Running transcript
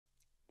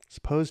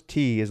Suppose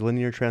T is a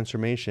linear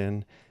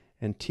transformation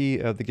and T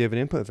of the given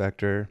input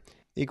vector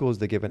equals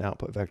the given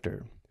output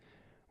vector.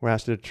 We're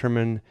asked to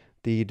determine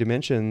the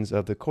dimensions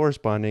of the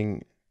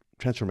corresponding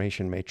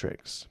transformation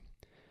matrix.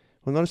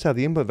 Well, notice how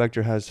the input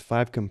vector has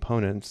 5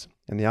 components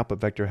and the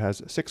output vector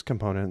has 6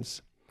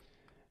 components,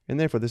 and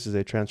therefore this is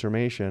a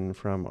transformation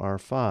from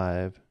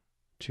R5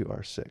 to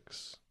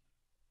R6.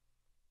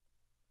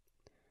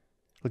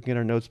 Looking at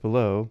our notes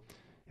below,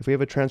 if we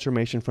have a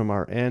transformation from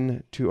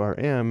Rn to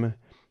Rm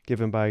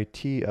given by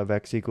T of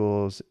x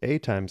equals A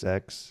times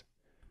x,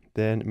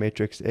 then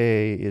matrix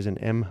A is an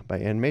m by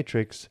n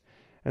matrix,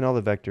 and all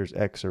the vectors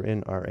x are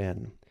in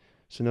Rn.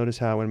 So notice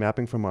how when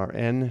mapping from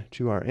Rn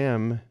to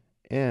Rm,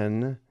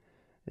 n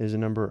is the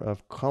number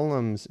of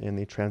columns in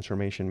the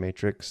transformation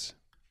matrix,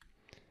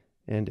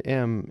 and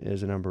m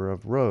is the number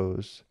of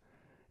rows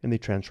in the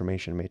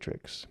transformation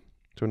matrix.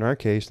 So in our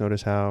case,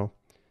 notice how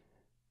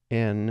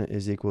n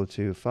is equal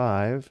to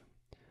 5,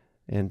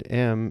 and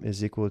m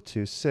is equal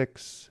to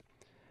 6,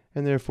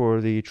 and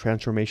therefore the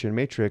transformation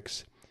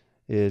matrix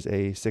is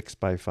a 6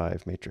 by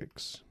 5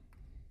 matrix.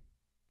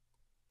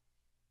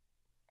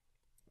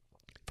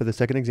 For the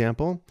second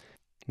example,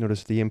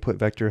 notice the input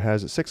vector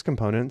has 6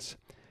 components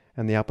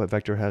and the output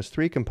vector has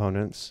 3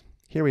 components.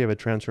 Here we have a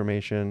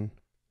transformation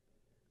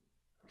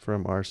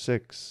from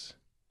R6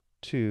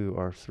 to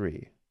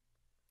R3,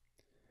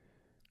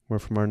 where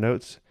from our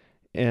notes,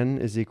 n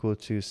is equal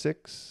to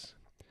 6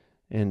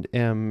 and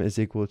m is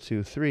equal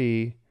to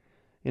 3,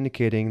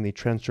 indicating the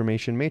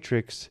transformation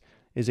matrix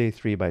is a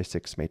 3 by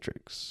 6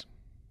 matrix.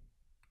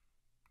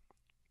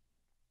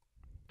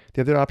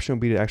 The other option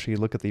would be to actually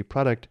look at the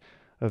product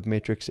of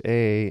matrix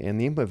A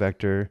and the input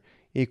vector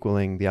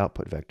equaling the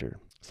output vector.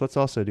 So let's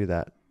also do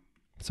that.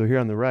 So here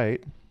on the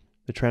right,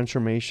 the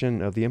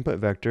transformation of the input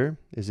vector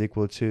is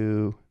equal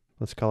to,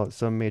 let's call it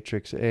some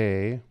matrix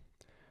A,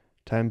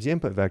 times the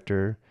input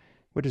vector,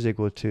 which is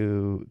equal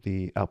to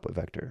the output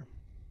vector.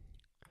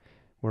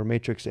 Where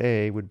matrix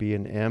A would be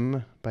an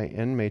m by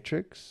n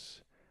matrix.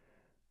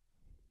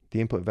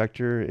 The input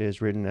vector is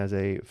written as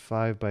a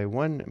 5 by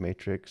 1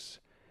 matrix,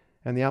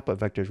 and the output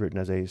vector is written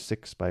as a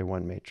 6 by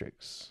 1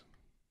 matrix.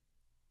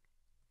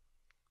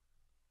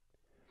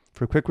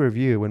 For a quick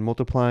review, when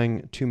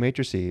multiplying two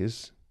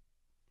matrices,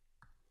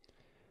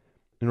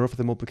 in order for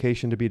the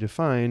multiplication to be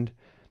defined,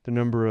 the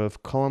number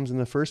of columns in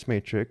the first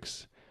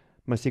matrix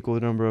must equal the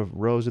number of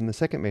rows in the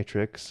second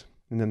matrix,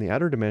 and then the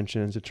outer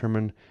dimensions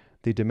determine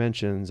the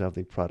dimensions of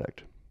the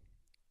product.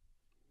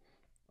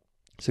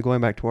 So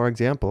going back to our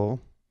example,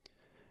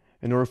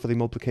 in order for the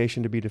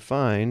multiplication to be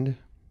defined,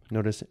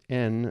 notice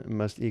n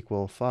must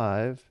equal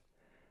 5,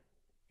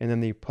 and then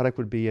the product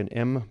would be an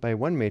m by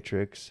 1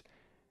 matrix,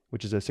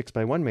 which is a 6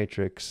 by 1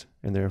 matrix,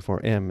 and therefore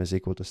m is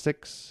equal to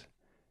 6.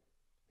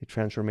 The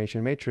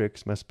transformation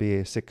matrix must be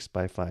a 6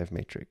 by 5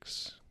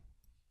 matrix.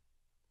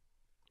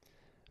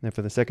 And then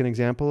for the second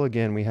example,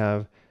 again, we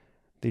have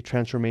the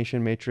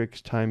transformation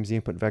matrix times the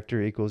input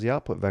vector equals the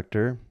output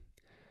vector.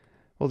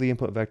 Well, the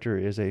input vector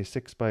is a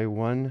 6 by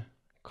 1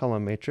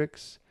 column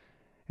matrix,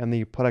 and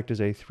the product is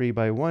a 3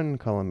 by 1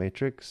 column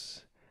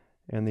matrix,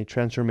 and the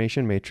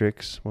transformation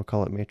matrix, we'll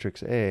call it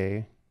matrix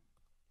A,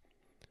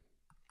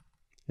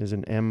 is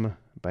an m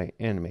by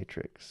n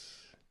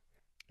matrix.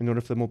 In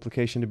order for the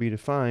multiplication to be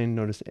defined,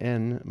 notice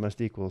n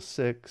must equal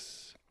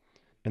 6,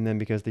 and then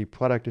because the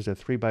product is a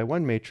 3 by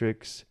 1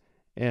 matrix,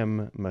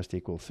 m must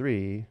equal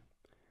 3.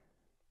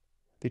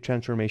 The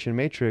transformation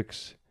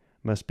matrix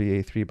must be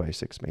a 3 by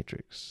 6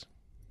 matrix.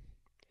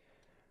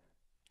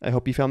 I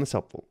hope you found this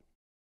helpful.